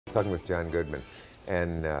talking with John Goodman,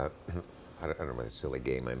 and I don't know what silly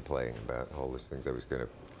game I'm playing about all those things I was going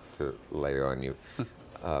to lay on you.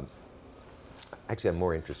 Actually, I'm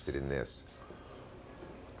more interested in this.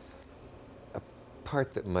 A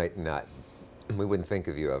part that might not, we wouldn't think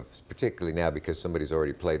of you of, particularly now because somebody's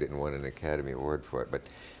already played it and won an Academy Award for it,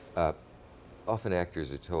 but often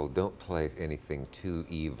actors are told, don't play anything too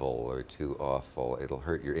evil or too awful. It'll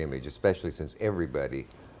hurt your image, especially since everybody,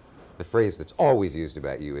 the phrase that's always used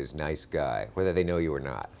about you is nice guy, whether they know you or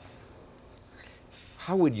not.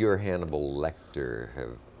 How would your Hannibal Lecter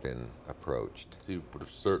have been approached? He would have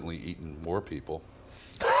certainly eaten more people.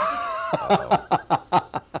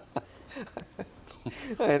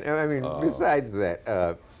 And, I mean, besides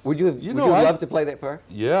that, would you have know, loved to play that part?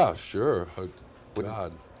 Yeah, sure.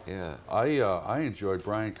 God. Yeah. I enjoyed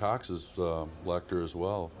Brian Cox's Lecter as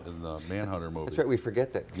well in the Manhunter movie. That's right. We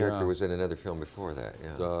forget that character was in another film before that.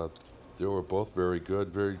 Yeah. They were both very good.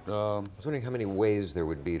 Very. I was wondering how many ways there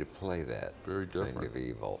would be to play that Very different. kind of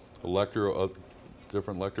evil. A Lecter, a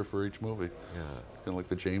different Lecter for each movie. Yeah. It's kind of like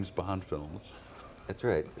the James Bond films. That's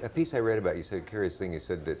right. A piece I read about you said a curious thing. You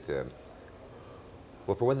said that,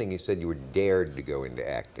 well, for one thing, you said you were dared to go into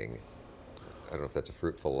acting. I don't know if that's a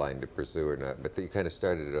fruitful line to pursue or not, but that you kind of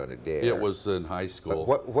started it on a dare. It was in high school.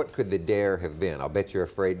 But what could the dare have been? I'll bet you're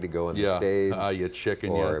afraid to go on the stage. Yeah, you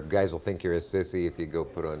chicken. Or guys will think you're a sissy if you go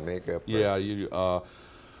put on makeup. Yeah, it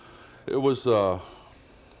was a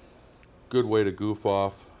good way to goof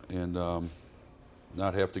off and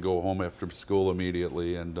not have to go home after school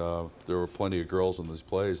immediately. And there were plenty of girls in these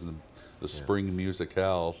plays and the spring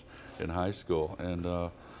musicals in high school. And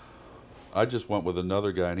I just went with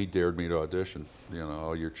another guy, and he dared me to audition. You know,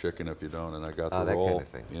 oh, you're chicken if you don't, and I got the role. That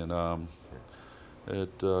kind of thing. And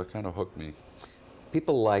it kind of hooked me.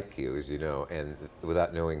 People like you, as you know, and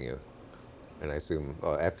without knowing you, and I assume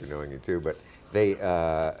after knowing you too, but they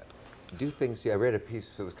do things. I read a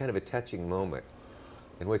piece, it was kind of a touching moment,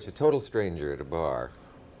 in which a total stranger at a bar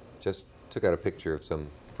just took out a picture of some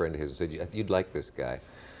friend of his and said, you'd like this guy.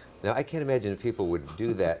 Now, I can't imagine that people would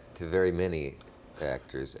do that to very many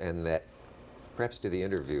actors, and that perhaps to the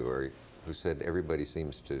interviewer who said, everybody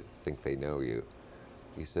seems to think they know you.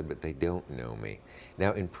 He said, but they don't know me.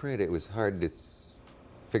 Now, in print, it was hard to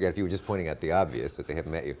figure out if you were just pointing out the obvious, that they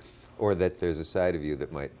haven't met you, or that there's a side of you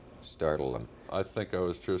that might startle them. I think I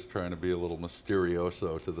was just trying to be a little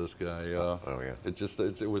mysterioso to this guy.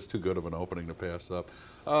 It was too good of an opening to pass up.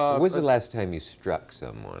 When was the last time you struck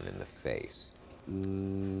someone in the face?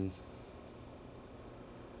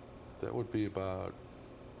 That would be about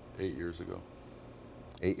 8 years ago.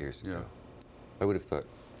 8 years ago? Yeah. I would have thought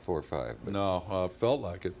 4 or 5. But no, felt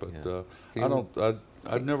like it, but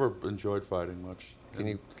I've never enjoyed fighting much.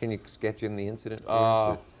 Can you sketch in the incident?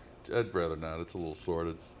 I'd rather not. It's a little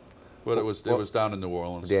sordid. But it was down in New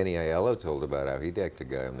Orleans. Danny Aiello told about how he decked a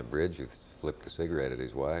guy on the bridge who flipped a cigarette at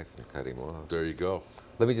his wife and cut him off. There you go.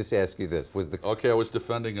 Let me just ask you this: Okay, I was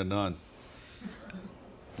defending a nun.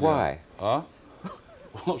 Why? Huh?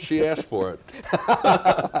 Well, she asked for it.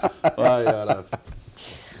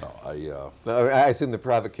 I assume the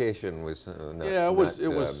provocation was.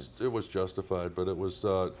 It was justified, but it was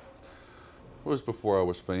before I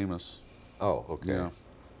was famous. Oh, okay. Yeah.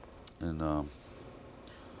 And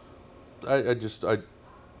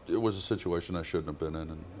it was a situation I shouldn't have been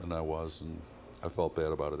in, and I was, and I felt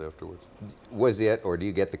bad about it afterwards. Was it, or do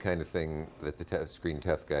you get the kind of thing that the screen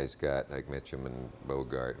tough guys got, like Mitchum and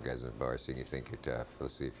Bogart, guys in the bar, seeing you think you're tough?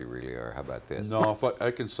 Let's see if you really are. How about this? No, if I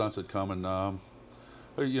can sense it coming.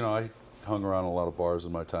 You know, I hung around a lot of bars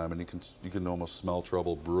in my time, and you can almost smell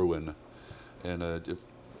trouble brewing. And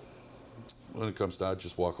when it comes down,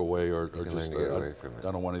 just walk away, or just get away from it.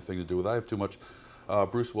 I don't want anything to do with it. I have too much.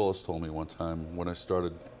 Bruce Willis told me one time when I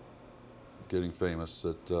started getting famous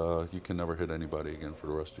that you can never hit anybody again for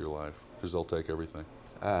the rest of your life because they'll take everything.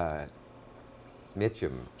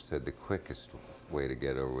 Mitchum said the quickest way to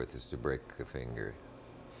get over with is to break the finger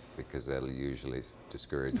because that'll usually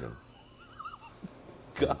discourage them.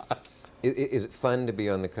 God. Is it fun to be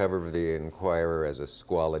on the cover of the Inquirer as a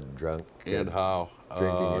squalid drunk? And how?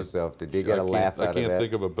 Drinking yourself. Did you get a laugh out of that? I can't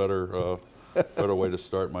think of a better way to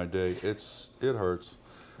start my day. It hurts.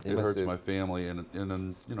 It hurts my family, and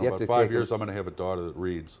in about 5 years I'm going to have a daughter that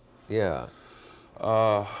reads. Yeah.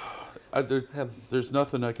 There's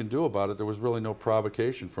nothing I can do about it. There was really no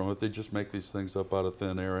provocation from it. They just make these things up out of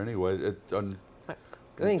thin air anyway.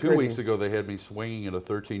 2 weeks ago they had me swinging at a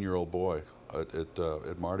 13-year-old boy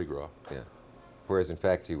at Mardi Gras. Yeah. Whereas in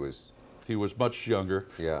fact he was much younger.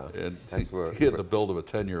 Yeah. And he had the build of a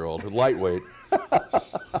 10-year-old, lightweight.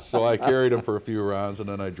 So I carried him for a few rounds and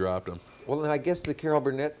then I dropped him. Well, I guess the Carol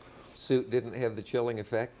Burnett suit didn't have the chilling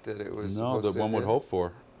effect that it was No, supposed that to one would have? hope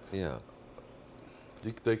for. Yeah.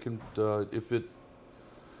 They can, God,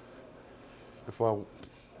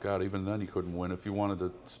 even then you couldn't win. If you wanted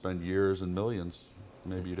to spend years and millions,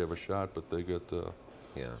 maybe you'd have a shot, but they got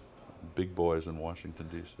Yeah. big boys in Washington,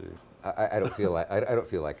 D.C. I don't feel like I don't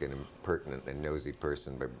feel like an impertinent and nosy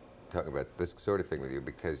person by talking about this sort of thing with you,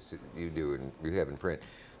 because you do and you have in print.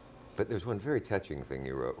 But there's one very touching thing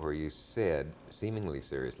you wrote where you said, seemingly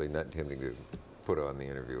seriously, not intending to put on the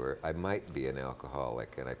interviewer, I might be an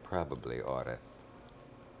alcoholic and I probably ought to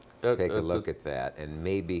take a look at that and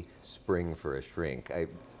maybe spring for a shrink.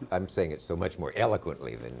 I'm saying it so much more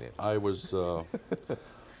eloquently than you. I was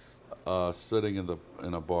sitting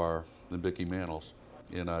in a bar in Vicky Mantle's,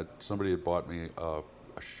 and somebody had bought me a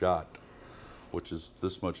shot, which is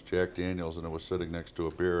this much Jack Daniels, and it was sitting next to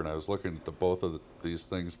a beer, and I was looking at both of these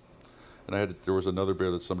things, and there was another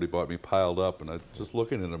beer that somebody bought me piled up, and I was just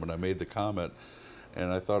looking at them, and I made the comment,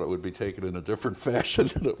 and I thought it would be taken in a different fashion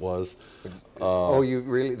than it was. Oh, you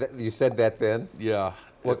really? You said that then? Yeah.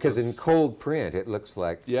 Well, because in cold print, it looks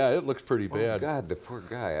like... Yeah, it looks pretty bad. Oh, God, the poor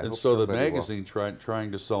guy. And so the magazine,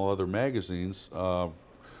 trying to sell other magazines,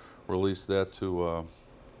 released that to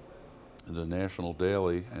the National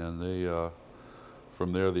Daily, and they,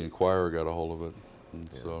 from there, the Inquirer got a hold of it. And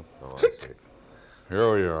so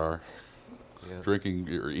here we are, drinking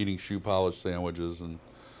or eating shoe polish sandwiches and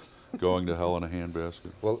going to hell in a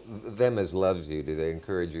handbasket. Well, them as loves you, do they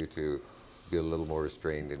encourage you to be a little more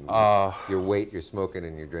restrained in your weight, your smoking,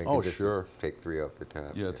 and your drinking? Oh, just sure. Take 3 off the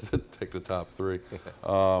top. Yeah, take the top 3.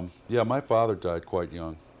 Yeah, my father died quite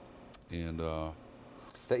young, and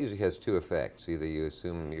that usually has 2 effects. Either you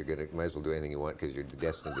assume you're going to might as well do anything you want because you're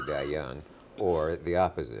destined to die young, or the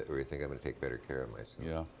opposite, where you think I'm going to take better care of myself.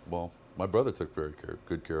 Yeah. Well, my brother took very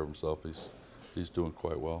good care of himself. He's doing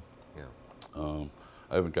quite well. Yeah.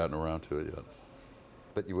 I haven't gotten around to it yet.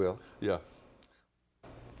 But you will? Yeah.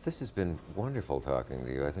 This has been wonderful talking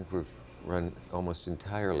to you. I think we've run almost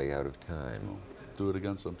entirely out of time. We'll do it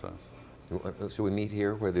again sometime. Should we meet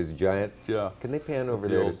here where there's a giant? Yeah. Can they pan over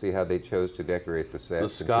there to see how they chose to decorate the set? The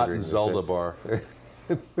Scott and Zelda bar.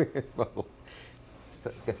 Well,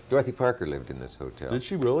 Dorothy Parker lived in this hotel. Did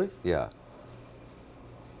she really? Yeah.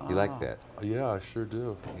 You like that? Yeah, I sure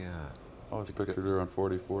do. Yeah. I always pictured her on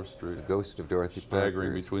 44th Street. The ghost of Dorothy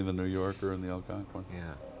Staggering Parker. between the New Yorker and the Algonquin.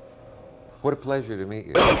 Yeah. What a pleasure to meet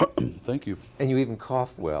you. Thank you. And you even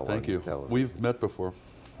cough well. Thank you. Television. We've met before.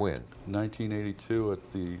 When? 1982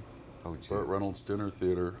 at the Burt Reynolds Dinner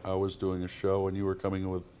Theater. I was doing a show and you were coming in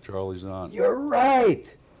with Charlie's aunt. You're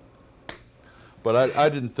right! But I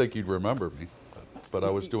didn't think you'd remember me. But I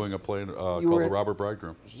was doing a play called The Robber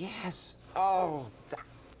Bridegroom. Yes. Oh,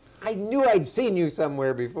 I knew I'd seen you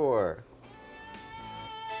somewhere before.